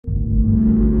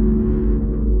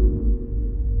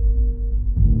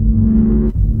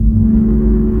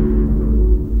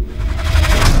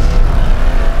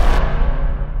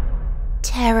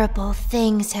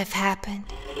things have happened.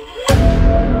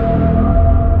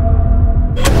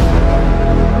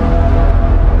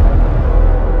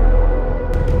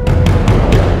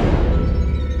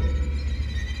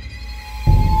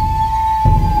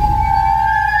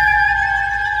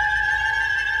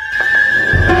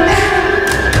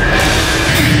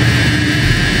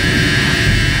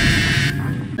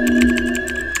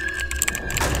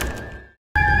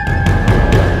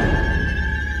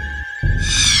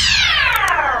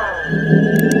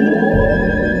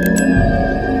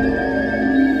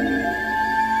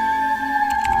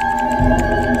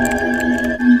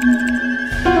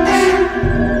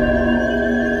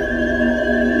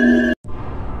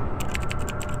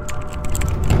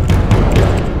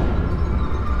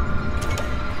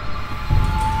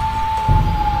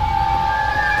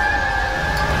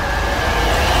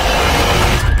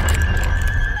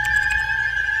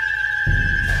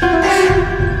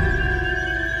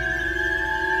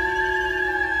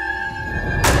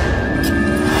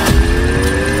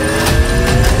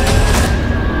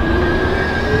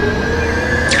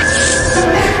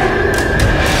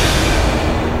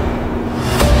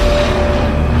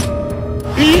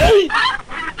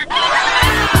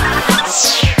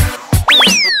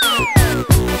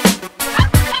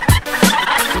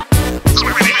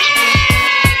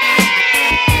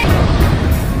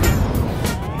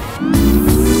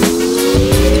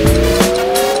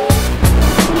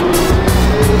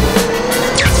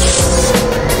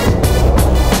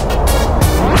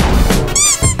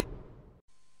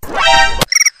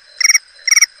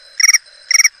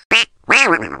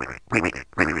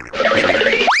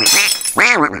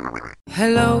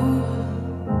 Hello,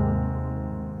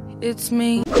 it's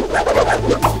me.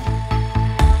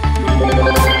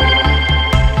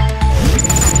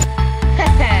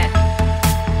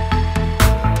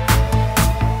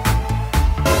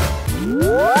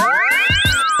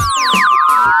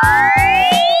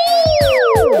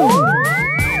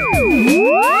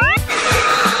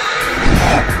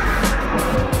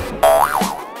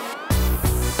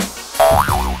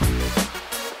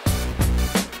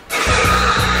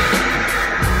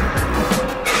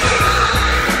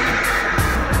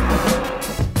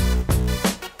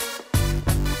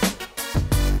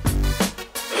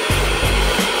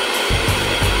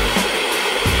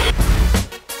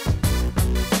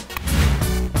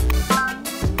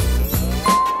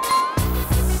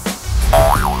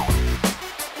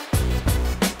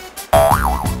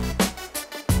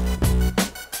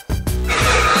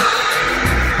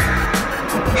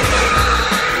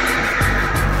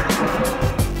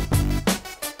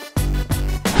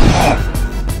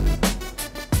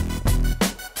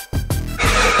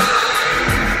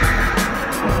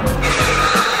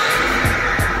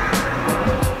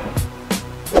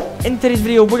 In today's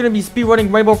video, we're gonna be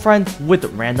speedrunning Rainbow Friends with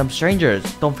random strangers.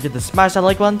 Don't forget to smash that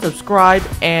like button, subscribe,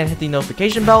 and hit the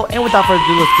notification bell. And without further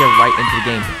ado, let's get right into the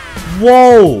game.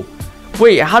 Whoa!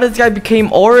 Wait, how did this guy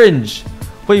become orange?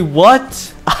 Wait,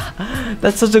 what?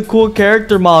 That's such a cool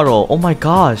character model. Oh my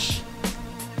gosh.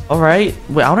 Alright.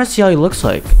 Wait, I wanna see how he looks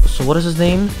like. So what is his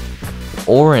name?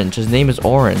 Orange. His name is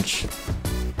Orange.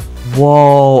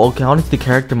 Whoa. Okay, I wanna see the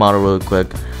character model really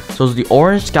quick. So it's the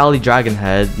orange Scally Dragon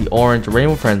Head, the orange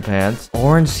Rainbow Friend Pants,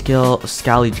 orange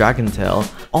Scally Dragon Tail.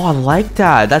 Oh, I like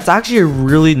that. That's actually a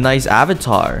really nice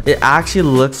avatar. It actually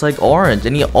looks like orange.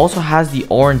 And he also has the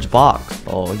orange box.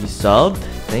 Oh, he subbed?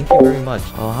 Thank you very much.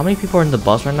 How many people are in the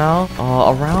bus right now?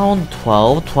 Around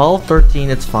 12, 13,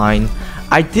 it's fine.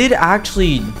 I did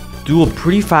actually do a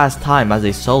pretty fast time as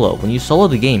a solo. When you solo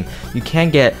the game, you can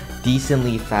get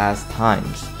decently fast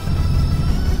times.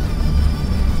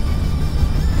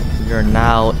 We are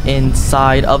now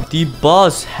inside of the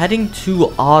bus heading to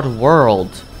Oddworld.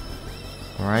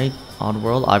 Alright,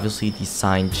 Oddworld. Obviously the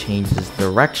sign changes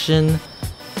direction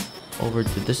over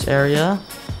to this area.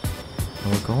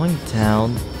 And we're going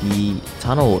down the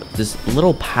tunnel, this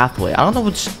little pathway. I don't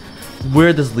know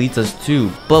where this leads us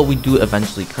to, but we do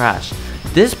eventually crash.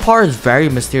 This part is very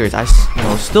mysterious.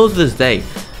 Still to this day,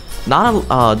 no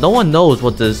one knows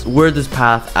where this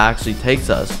path actually takes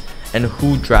us. And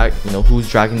who's dragging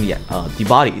the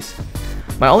bodies.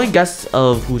 My only guess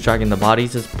of who's dragging the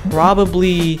bodies is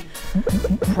probably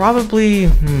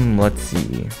let's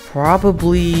see,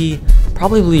 probably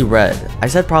red. I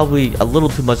said probably a little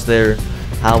too much there.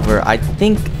 However, I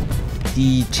think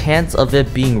the chance of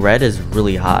it being red is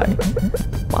really high.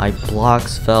 My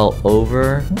blocks fell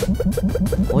over.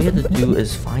 All you have to do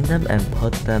is find them and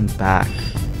put them back.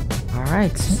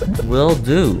 Alright, will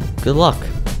do. Good luck.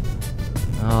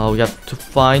 We have to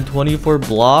find 24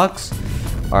 blocks.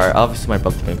 Alright, obviously my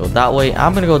brother's gonna go that way.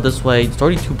 I'm gonna go this way. It's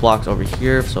already 2 blocks over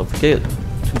here, so forget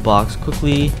 2 blocks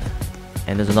quickly.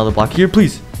 And there's another block here,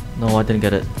 please. No, I didn't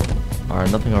get it.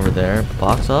 Alright, nothing over there.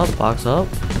 Box up, box up.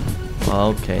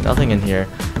 Okay, nothing in here.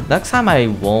 Next time I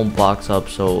won't box up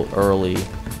so early.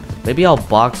 Maybe I'll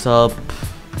box up.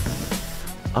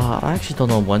 I actually don't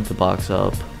know when to box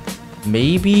up.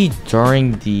 Maybe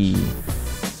during the...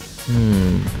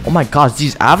 Oh my gosh,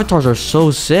 these avatars are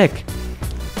so sick.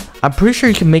 I'm pretty sure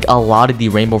you can make a lot of the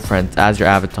rainbow friends as your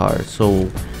avatar. So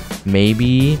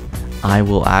maybe I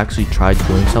will actually try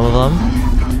doing some of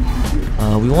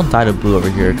them. We won't die to blue over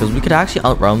here because we could actually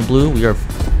outrun blue. We are,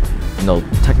 you know,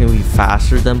 technically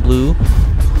faster than blue.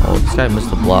 Oh, this guy missed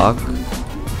the block.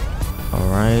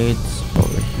 Alright,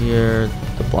 over here.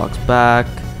 The block's back.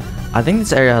 I think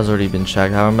this area has already been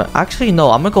checked. However, actually,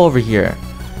 no, I'm gonna go over here.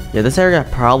 Yeah, this area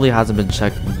probably hasn't been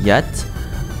checked yet.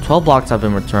 12 blocks have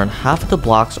been returned. Half of the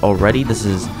blocks already. This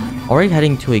is already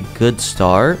heading to a good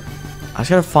start. I just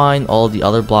gotta find all the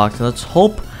other blocks, and let's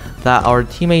hope that our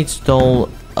teammates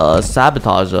don't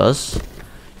sabotage us.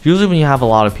 Usually when you have a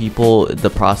lot of people, the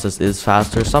process is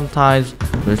faster. Sometimes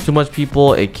when there's too much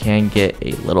people, it can get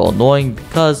a little annoying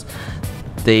because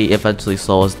they eventually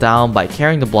slow us down by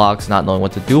carrying the blocks, not knowing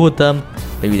what to do with them.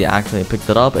 Maybe they accidentally picked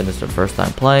it up and it's their first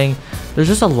time playing. There's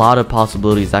just a lot of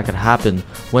possibilities that could happen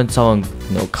when someone,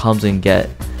 you know, comes and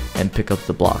pick up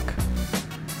the block.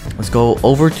 Let's go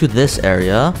over to this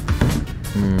area.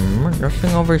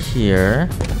 Nothing over here.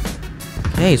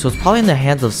 Okay, so it's probably in the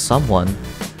hands of someone.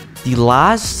 The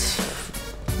last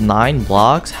 9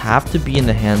 blocks have to be in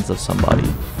the hands of somebody.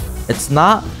 It's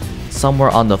not somewhere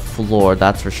on the floor,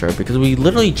 that's for sure, because we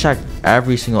literally checked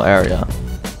every single area,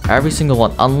 every single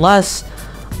one, unless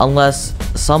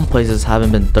some places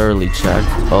haven't been thoroughly checked.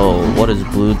 Oh, what is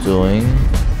blue doing?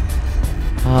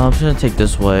 I'm just gonna take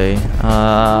this way.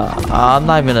 I'm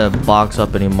not even gonna box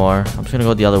up anymore. I'm just gonna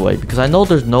go the other way because I know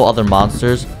there's no other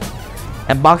monsters,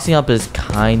 and boxing up is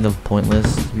kind of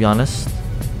pointless, to be honest.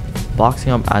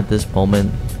 Boxing up at this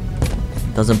moment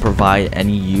doesn't provide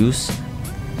any use.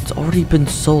 It's already been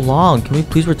so long. Can we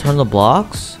please return the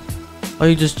blocks? Or are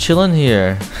you just chilling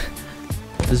here?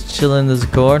 Just chilling in this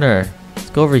corner. Let's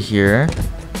go over here.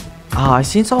 I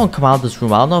seen someone come out of this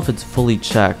room. I don't know if it's fully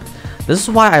checked. This is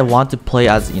why I want to play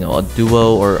as, you know, a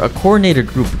duo or a coordinated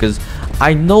group, because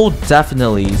I know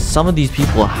definitely some of these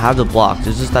people have the blocks.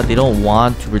 It's just that they don't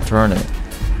want to return it,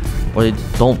 or they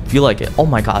don't feel like it. Oh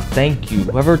my god, thank you.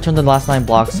 Whoever returned the last 9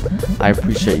 blocks, I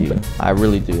appreciate you. I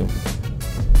really do.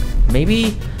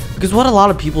 Maybe because what a lot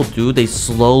of people do, they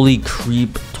slowly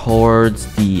creep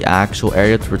towards the actual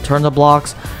area to return the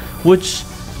blocks, which,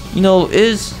 you know,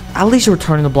 is at least you're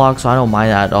returning the blocks, so I don't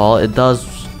mind that at all. It does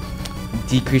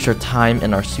decrease our time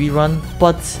in our speedrun,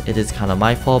 but it is kind of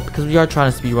my fault because we are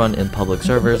trying to speedrun in public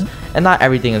servers and not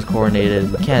everything is coordinated.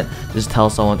 We can't just tell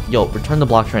someone, yo, return the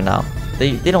blocks right now.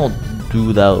 They don't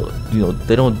do that, you know,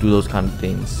 they don't do those kind of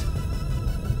things.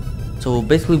 So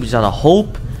basically we just gotta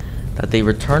hope that they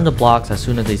return the blocks as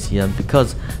soon as they see them,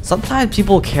 because sometimes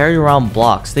people carry around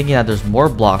blocks thinking that there's more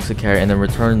blocks to carry and then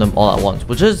return them all at once,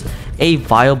 which is a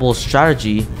viable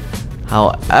strategy.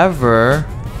 However,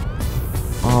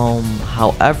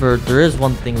 there is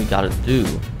one thing we gotta do,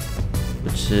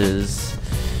 which is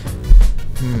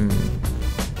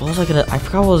what was I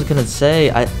forgot what I was gonna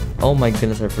say. Oh my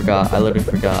goodness, I forgot. I literally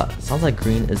forgot. Sounds like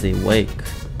green is awake.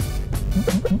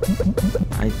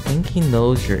 I think he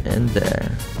knows you're in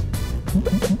there.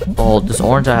 Oh, this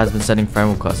orange eye has been sending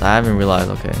friend requests. I haven't realized.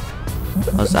 Okay,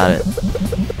 let's add it.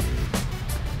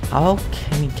 How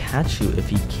can he catch you if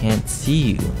he can't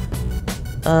see you?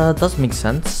 Does make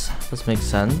sense. Does make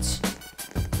sense.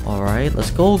 Alright,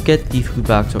 let's go get the food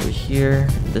bags over here,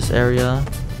 this area.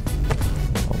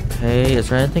 Okay, is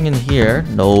there anything in here?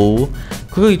 No.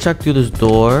 Quickly check through this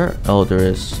door. Oh, there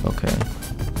is. Okay.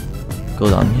 Go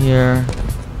down here.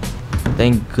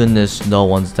 Thank goodness no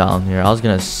one's down here. I was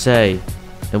gonna say,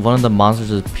 if one of the monsters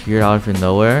just appeared out of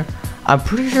nowhere. I'm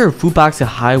pretty sure food bags can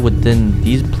hide within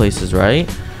these places, right?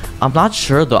 I'm not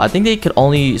sure though. I think they could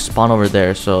only spawn over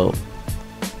there, so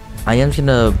I am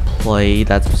gonna play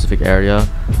that specific area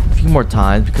a few more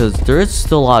times because there is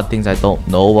still a lot of things I don't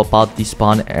know about these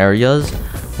spawn areas,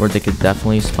 where they could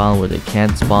definitely spawn, where they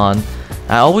can't spawn.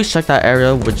 I always check that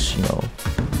area, which, you know,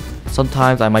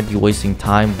 sometimes I might be wasting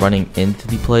time running into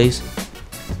the place,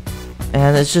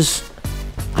 and it's just,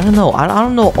 I don't know. I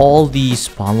don't know all the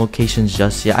spawn locations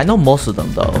just yet. I know most of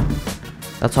them though.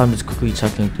 That's why I'm just quickly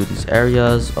checking through these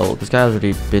areas. Oh, this guy's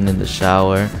already been in the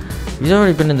shower. He's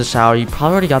already been in the shower. He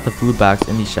probably already got the food bags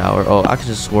in the shower. Oh, I could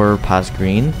just swerve past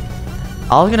green.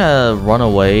 I was gonna run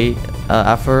away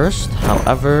at first.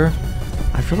 However,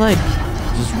 I feel like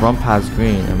just run past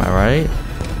green. Am I right?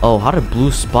 Oh, how did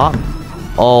blue spot me?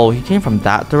 Oh, he came from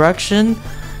that direction.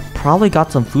 Probably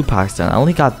got some food packs then. I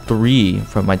only got 3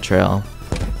 from my trail.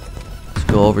 Let's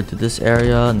go over to this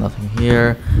area. Nothing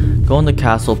here. Go in the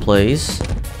castle place.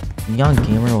 Neon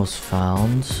Gamer was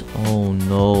found. Oh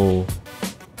no.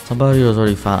 Somebody was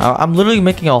already found. I'm literally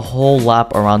making a whole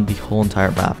lap around the whole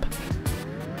entire map.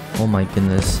 Oh my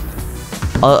goodness.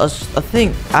 A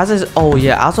thing, as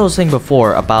I was saying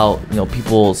before about, you know,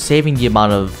 people saving the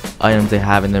amount of items they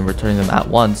have and then returning them at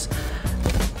once.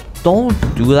 Don't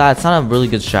do that. It's not a really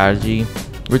good strategy.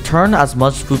 Return as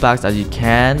much food packs as you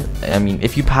can. I mean,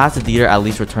 if you pass the theater, at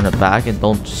least return it back and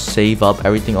don't just save up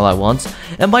everything all at once.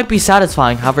 It might be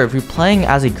satisfying. However, if you're playing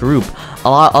as a group, a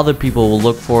lot of other people will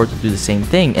look forward to do the same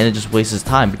thing, and it just wastes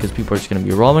time because people are just going to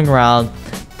be roaming around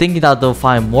thinking that they'll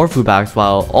find more food bags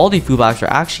while all the food bags are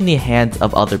actually in the hands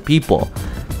of other people.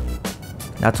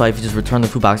 That's why if you just return the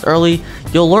food bags early,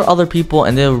 you'll lure other people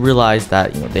and they'll realize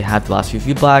that, you know, they had the last few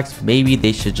food bags. Maybe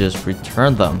they should just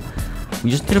return them. We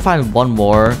just need to find one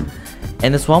more,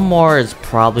 and this one more is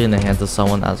probably in the hands of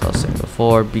someone, as I was saying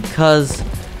before, because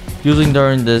using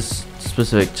during this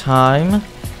specific time,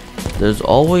 there's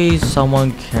always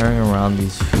someone carrying around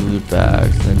these food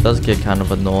bags, and it does get kind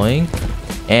of annoying.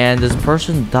 And this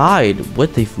person died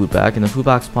with a food bag, and the food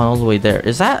bag spawned all the way there.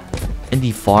 Is that in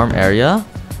the farm area?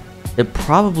 It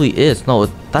probably is. No,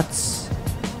 that's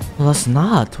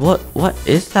not. What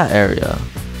is that area?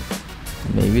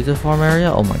 Maybe the farm area?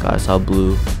 Oh my god, I saw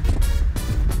blue.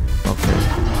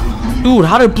 Okay. Dude,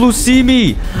 how did blue see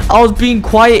me? I was being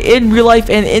quiet in real life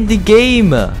and in the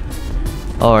game.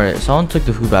 Alright, someone took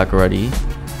the food bag already.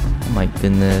 Oh my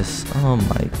goodness. Oh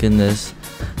my goodness.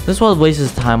 This is what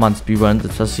wastes time on speedruns,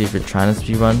 especially if you're trying to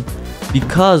speedrun.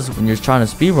 Because when you're trying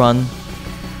to speedrun,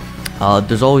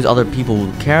 there's always other people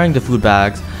carrying the food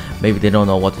bags. Maybe they don't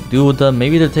know what to do with them.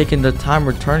 Maybe they're taking their time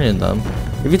returning them.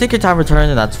 If you take your time returning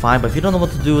them, that's fine. But if you don't know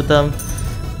what to do with them,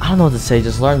 I don't know what to say.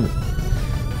 Just learn.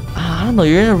 I don't know.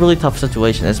 You're in a really tough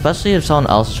situation, especially if someone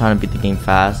else is trying to beat the game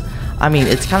fast. I mean,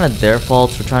 it's kind of their fault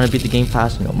for trying to beat the game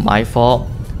fast. You know, my fault.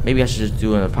 Maybe I should just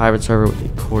do it in a private server with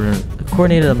a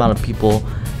coordinated amount of people,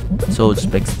 so it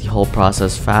just makes the whole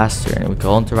process faster, and we can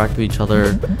all interact with each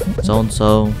other, so and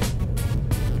so.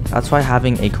 That's why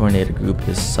having a coordinated group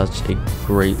is such a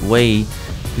great way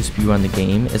to speedrun the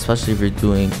game, especially if you're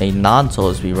doing a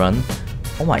non-solo speedrun.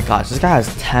 Oh my gosh, this guy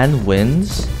has 10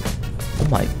 wins. Oh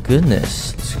my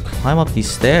goodness. Let's climb up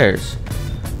these stairs.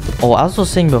 Oh, I was also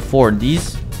saying before,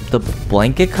 the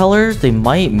blanket colors, they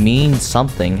might mean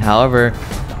something. However,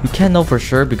 you can't know for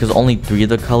sure because only 3 of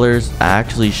the colors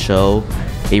actually show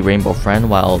a rainbow friend,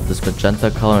 while this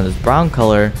magenta color and this brown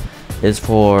color is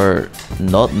for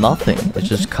nothing. It's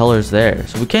just colors there.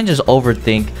 So we can't just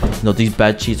overthink, you know, these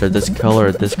bed sheets are this color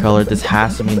or this color. This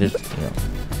has to mean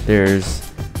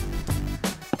there's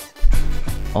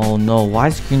oh no, why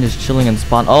is green just chilling and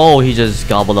spawn? Oh, he just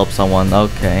gobbled up someone.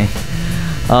 Okay.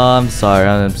 I'm sorry.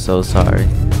 I'm so sorry.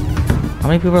 How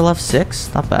many people are left?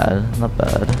 6? Not bad. Not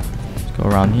bad. Let's go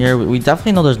around here. We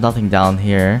definitely know there's nothing down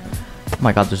here. Oh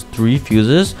my god, there's 3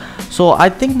 fuses. So I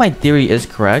think my theory is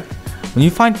correct. When you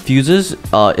find fuses,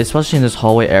 especially in this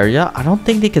hallway area, I don't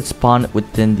think they could spawn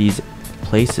within these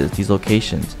places, these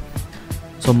locations.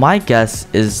 So my guess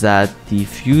is that the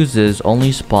fuses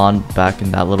only spawn back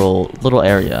in that little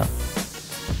area.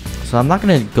 So I'm not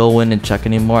gonna go in and check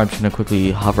anymore. I'm just gonna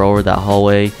quickly hover over that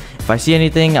hallway. If I see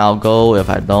anything, I'll go. If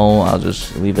I don't, I'll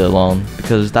just leave it alone,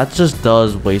 because that just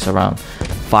does waste around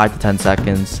 5 to 10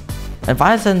 seconds. And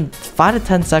 5 to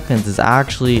 10 seconds is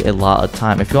actually a lot of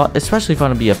time. If you want, especially if you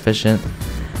want to be efficient,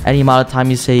 any amount of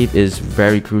time you save is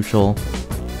very crucial.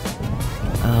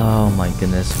 Oh my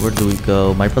goodness, where do we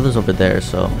go? My brother's over there,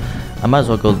 so I might as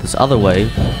well go this other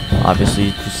way,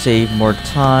 obviously, to save more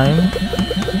time.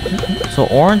 So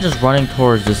orange is running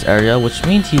towards this area, which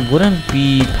means he wouldn't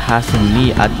be passing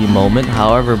me at the moment.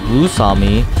 However, blue saw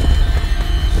me.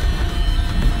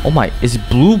 Oh my, is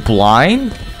blue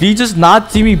blind? Did he just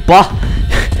not see me?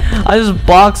 I just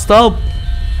boxed up.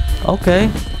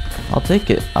 Okay, I'll take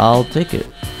it. I'll take it.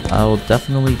 I will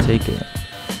definitely take it.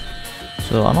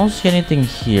 So I don't see anything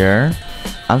here.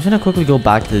 I'm just gonna quickly go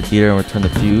back to the theater and return the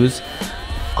fuse.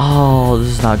 Oh, this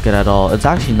is not good at all. It's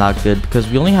actually not good because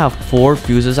we only have 4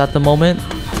 fuses at the moment.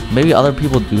 Maybe other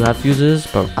people do have fuses,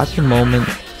 but at the moment...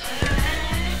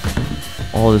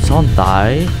 Oh, did someone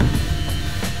die?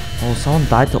 Oh, someone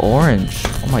died to orange.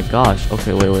 Oh my gosh.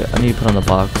 Okay, wait. I need to put on the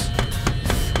box.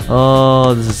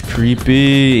 Oh, this is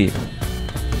creepy.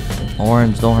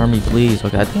 Orange, don't hurt me, please.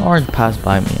 Okay, I think orange passed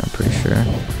by me, I'm pretty sure.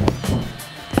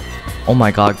 Oh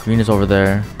my god, green is over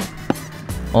there.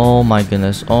 Oh my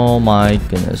goodness. Oh my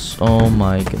goodness. Oh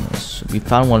my goodness. We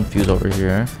found 1 fuse over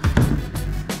here.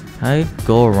 Can I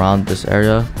go around this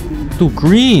area? Dude,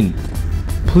 green!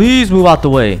 Please move out the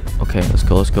way. Okay, let's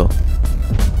go, let's go.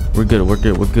 We're good, we're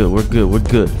good, we're good, we're good, we're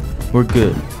good. We're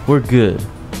good, we're good.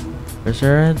 Is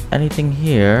there anything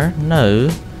here? No.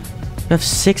 We have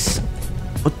 6.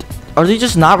 What? Are they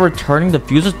just not returning the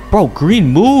fuses? Bro, green,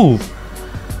 move!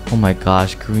 Oh my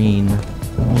gosh, green.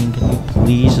 Green, can you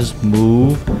please just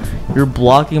move? You're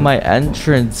blocking my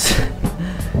entrance.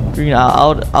 Green,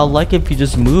 I'll like it if you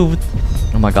just moved.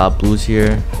 Oh my god, blue's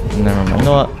here. Never mind. You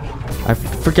know what? I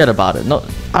forget about it. No,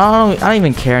 I don't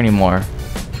even care anymore.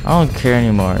 I don't care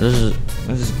anymore. Let's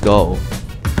just go.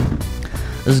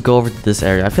 Let's go over to this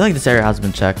area. I feel like this area hasn't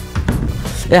been checked.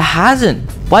 It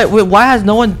hasn't. Why has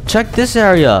no one checked this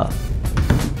area?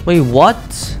 Wait, what?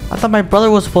 I thought my brother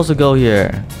was supposed to go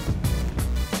here.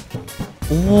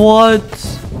 What?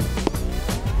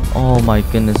 Oh my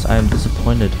goodness, I am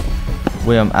disappointed.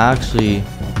 Wait, I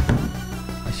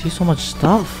see so much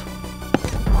stuff.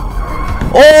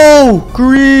 Oh,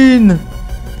 green.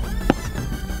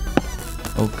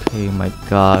 Okay, my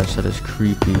gosh, that is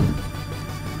creepy.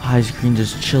 Why is green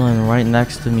just chilling right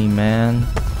next to me, man?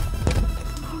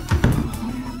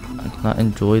 I cannot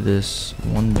enjoy this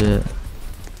one bit.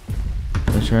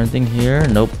 Is there anything here?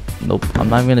 Nope, nope. I'm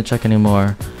not even gonna check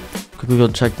anymore. Could we go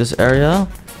check this area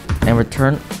and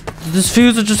return? This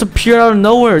fuse just appeared out of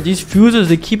nowhere. These fuses,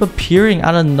 they keep appearing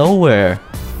out of nowhere.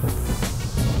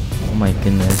 Oh my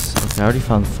goodness. Okay, I already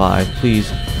found 5.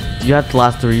 Please, you have the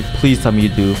last 3. Please tell me you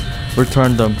do.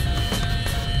 Return them.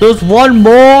 There's one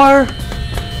more.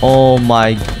 Oh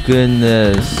my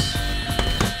goodness.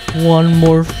 One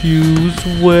more fuse.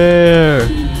 Where?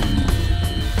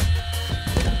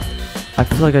 I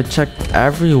feel like I checked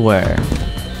everywhere.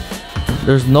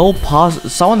 There's no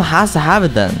someone has to have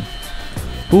it then.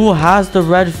 Who has the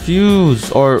red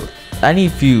fuse? Or any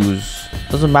fuse?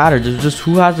 Doesn't matter. Just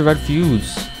who has the red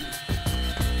fuse?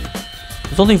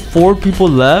 There's only 4 people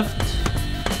left.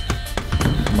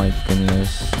 Oh my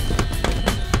goodness.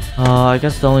 I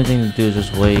guess the only thing to do is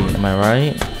just wait. Am I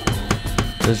right?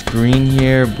 There's green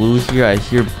here, blue here. I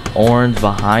hear orange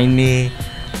behind me.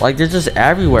 Like, they're just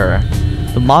everywhere.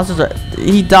 The monsters are...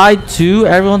 He died too?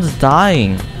 Everyone's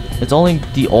dying. It's only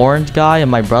the orange guy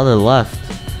and my brother left.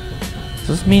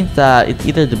 So this means that it's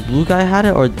either the blue guy had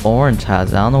it or the orange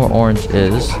has it. I don't know where orange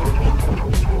is.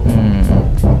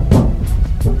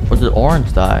 Or did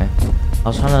orange die?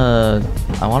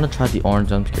 I want to try the orange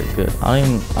jump scare. Good. I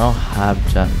don't have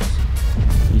gems.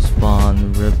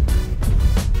 Respawn, rip.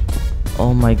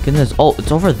 Oh my goodness. Oh,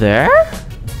 it's over there?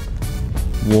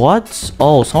 What?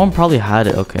 Oh, someone probably had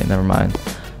it. Okay, never mind.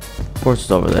 Of course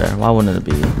it's over there. Why wouldn't it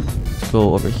be? Let's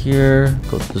go over here.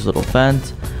 Go to this little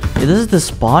vent. Yeah, this is the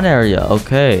spawn area.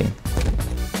 Okay.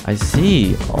 I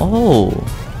see. Oh.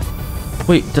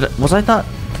 Wait,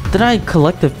 did I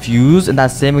collect the fuse in that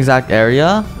same exact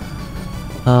area?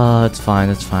 It's fine,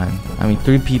 it's fine. I mean,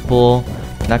 3 people.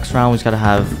 Next round, we just gotta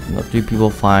have 3 people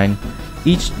fine.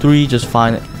 Each 3, just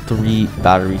find 3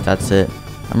 batteries. That's it.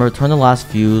 I'm gonna return the last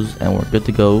fuse, and we're good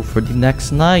to go for the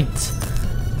next night.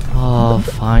 Oh,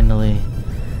 finally.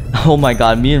 Oh my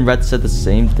god, me and Red said the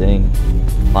same thing.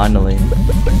 Finally.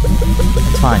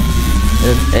 It's fine.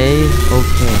 It's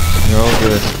okay. You're all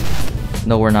good.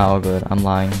 No, we're not all good. I'm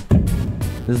lying.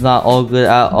 This is not all good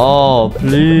at all.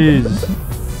 Please.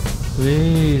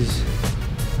 Please.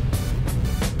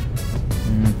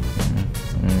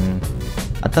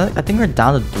 I think we're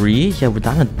down to 3. Yeah, we're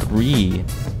down to 3.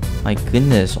 My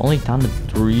goodness, only down to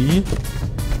 3.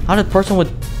 How did a person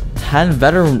with 10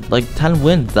 10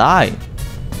 wins die?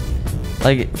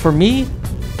 Like, for me,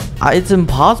 it's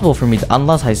impossible for me to,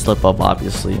 unless I slip up,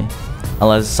 obviously.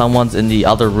 Unless someone's in the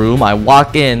other room, I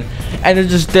walk in and they're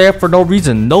just there for no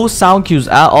reason. No sound cues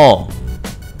at all.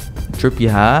 Trippy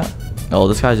hat. Oh,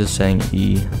 this guy's just saying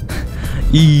E.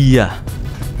 E.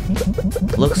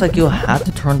 Looks like you'll have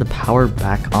to turn the power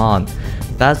back on.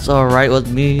 That's alright with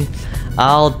me.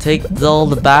 I'll take all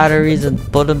the batteries and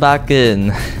put them back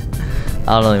in.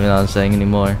 I don't even know what I'm saying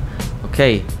anymore.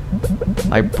 Okay.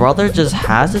 My brother just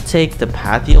has to take the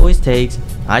path he always takes.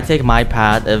 I take my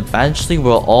path. Eventually,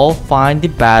 we'll all find the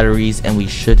batteries and we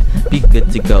should be good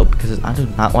to go. Because I do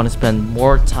not want to spend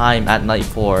more time at night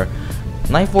 4.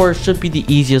 Night 4 should be the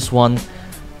easiest one.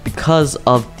 Because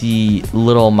of the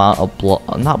little amount of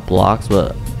not blocks,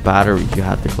 but batteries you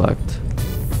have to collect.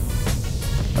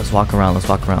 Let's walk around. Let's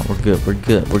walk around. We're good. We're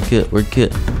good. We're good. We're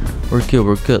good. We're good.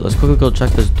 We're good. Let's quickly go check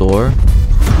this door.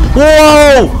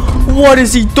 Whoa! What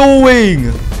is he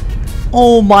doing?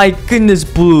 Oh my goodness,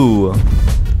 Blue.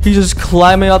 He's just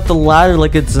climbing up the ladder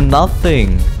like it's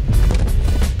nothing.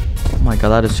 Oh my god,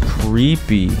 that is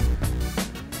creepy.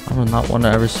 I do not want to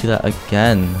ever see that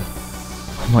again.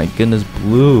 Oh my goodness,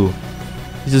 Blue.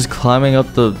 He's just climbing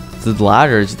up the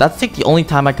ladders. That's like the only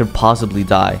time I could possibly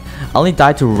die. I only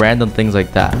die to random things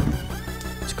like that.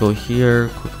 Let's go here.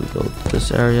 Quickly go to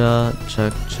this area.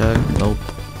 Check. Nope.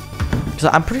 Because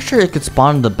I'm pretty sure it could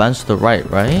spawn on the bench to the right,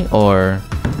 right? Or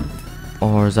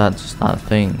is that just not a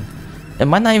thing? It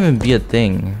might not even be a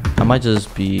thing. I might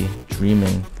just be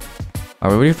dreaming.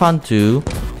 Alright, we already found 2.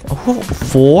 Oh,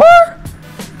 4?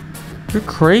 You're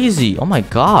crazy. Oh my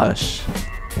gosh.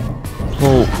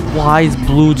 Oh, why is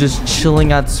Blue just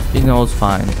chilling at... You know, it's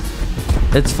fine.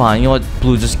 It's fine. You know what,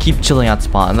 Blue? Just keep chilling at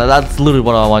spawn. That's literally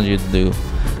what I want you to do.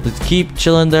 Just keep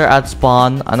chilling there at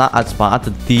spawn. Not at spawn, at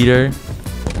the theater.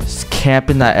 Just camp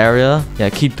in that area. Yeah,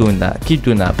 keep doing that. Keep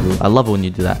doing that, Blue. I love it when you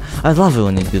do that. I love it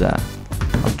when you do that.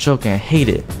 I'm joking. I hate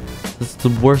it. It's the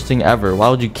worst thing ever. Why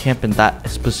would you camp in that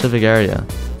specific area?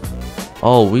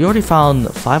 Oh, we already found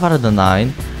 5 out of the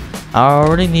 9. I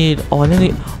already need...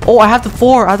 Oh, I have the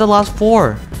 4. I have the last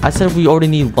 4. I said we already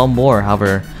need 1 more.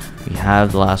 However, we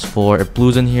have the last 4. If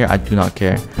Blue's in here, I do not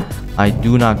care. I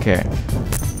do not care.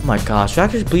 Oh my gosh, we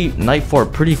actually beat Night 4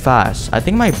 pretty fast. I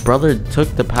think my brother took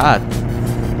the path.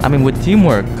 I mean, with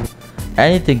teamwork,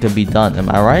 anything could be done. Am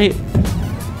I right?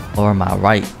 Or am I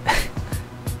right?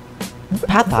 The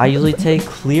path I usually take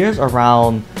clears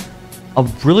around a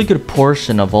really good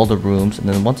portion of all the rooms, and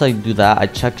then once I do that, I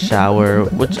check shower,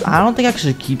 which I don't think I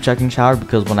should keep checking shower,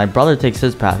 because when my brother takes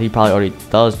his path, he probably already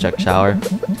does check shower.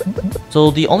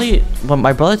 So when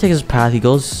my brother takes his path, he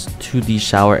goes to the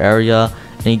shower area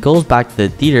and he goes back to the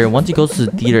theater. Once he goes to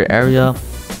the theater area,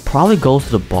 probably goes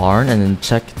to the barn and then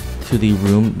check to the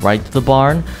room right to the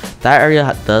barn. That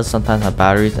area does sometimes have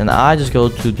batteries, and I just go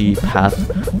to the path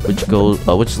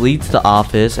which leads to the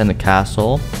office and the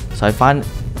castle. So I find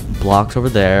blocks over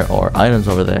there or items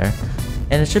over there,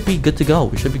 and it should be good to go.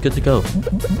 We should be good to go.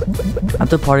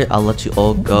 After the party, I'll let you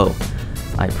all go.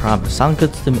 I promise. Sounds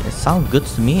good to me. Sounds good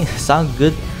to me. Sounds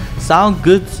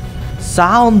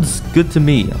good to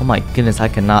me. Oh my goodness, I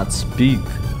cannot speak.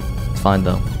 It's fine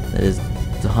though. It's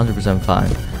 100%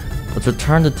 fine. Let's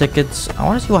return the tickets. I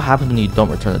want to see what happens when you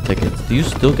don't return the tickets. Do you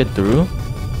still get through?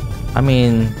 I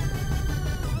mean,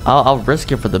 I'll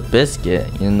risk it for the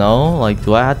biscuit, you know? Like,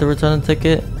 do I have to return the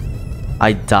ticket?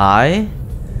 I die?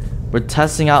 We're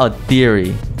testing out a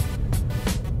theory.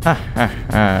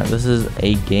 This is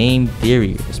a game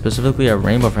theory, specifically a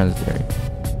Rainbow Friends theory.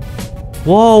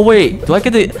 Whoa, wait, do I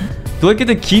get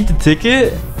to keep the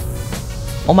ticket?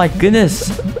 Oh my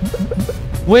goodness.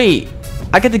 Wait,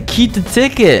 I get to keep the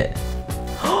ticket.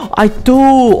 I do.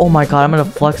 Oh my god, I'm gonna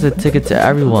flex the ticket to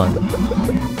everyone.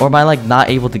 Or am I like not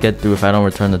able to get through if I don't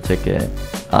return the ticket?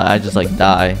 I just like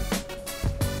die.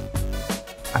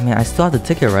 I mean, I still have the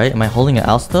ticket, right? Am I holding it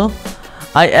out still?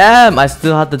 I am! I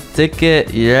still have the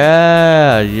ticket.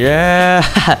 Yeah.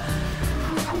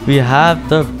 We have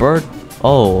the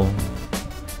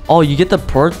Oh, you get the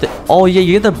birthday. Oh, yeah,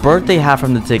 you get the birthday hat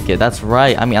from the ticket. That's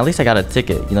right. I mean, at least I got a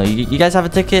ticket. You know, you guys have a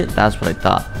ticket? That's what I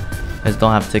thought. You guys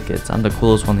don't have tickets. I'm the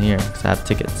coolest one here because I have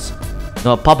tickets.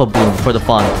 No, pop a balloon for the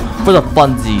fun. For the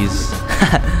funsies.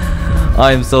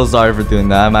 I am so sorry for doing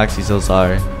that. I'm actually so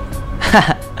sorry.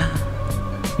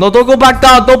 No, don't go back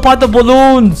down. Don't pop the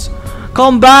balloons.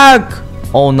 Come back.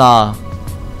 Oh, nah.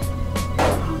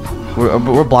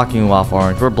 We're blocking you off,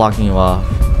 Orange. We're blocking you off.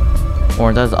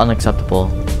 Orange, that is unacceptable.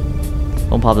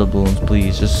 Don't pop the balloons,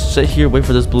 please. Just sit here, wait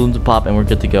for this balloon to pop, and we're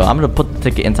good to go. I'm gonna put the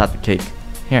ticket inside the cake.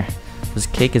 Here. This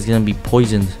cake is gonna be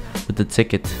poisoned with the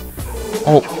ticket.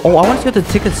 Oh, I want to see what the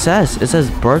ticket says. It says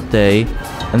birthday,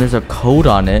 and there's a code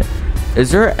on it. Is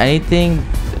there anything?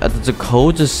 Does the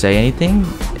code just say anything?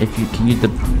 If you can, the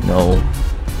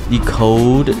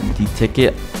code, the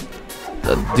ticket,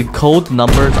 the code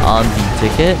numbers on the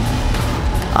ticket.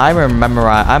 I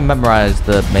memorized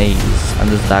the maze. I'm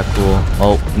just that cool.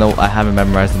 Oh no, I haven't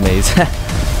memorized the maze.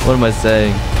 What am I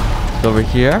saying? Go over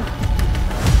here,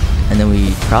 and then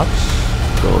we crouch.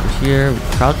 Go over here, we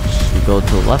crouch. We go to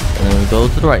the left, and then we go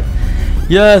to the right.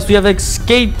 Yes, we have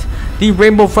escaped the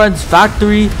Rainbow Friends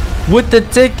factory with the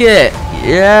ticket.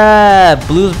 Yeah,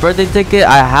 Blue's birthday ticket.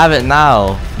 I have it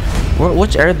now.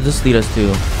 Which area did this lead us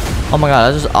to? Oh my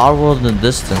god, that's just our world in the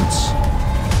distance.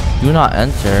 Do not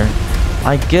enter.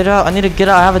 I get out. I need to get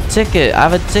out. I have a ticket. I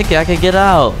have a ticket. I can get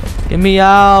out. Get me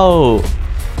out.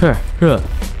 Here.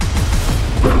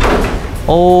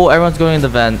 Oh, everyone's going in the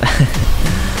vent.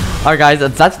 Alright guys,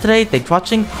 that's today. Thanks for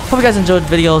watching. Hope you guys enjoyed the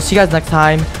video. See you guys next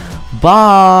time.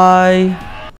 Bye.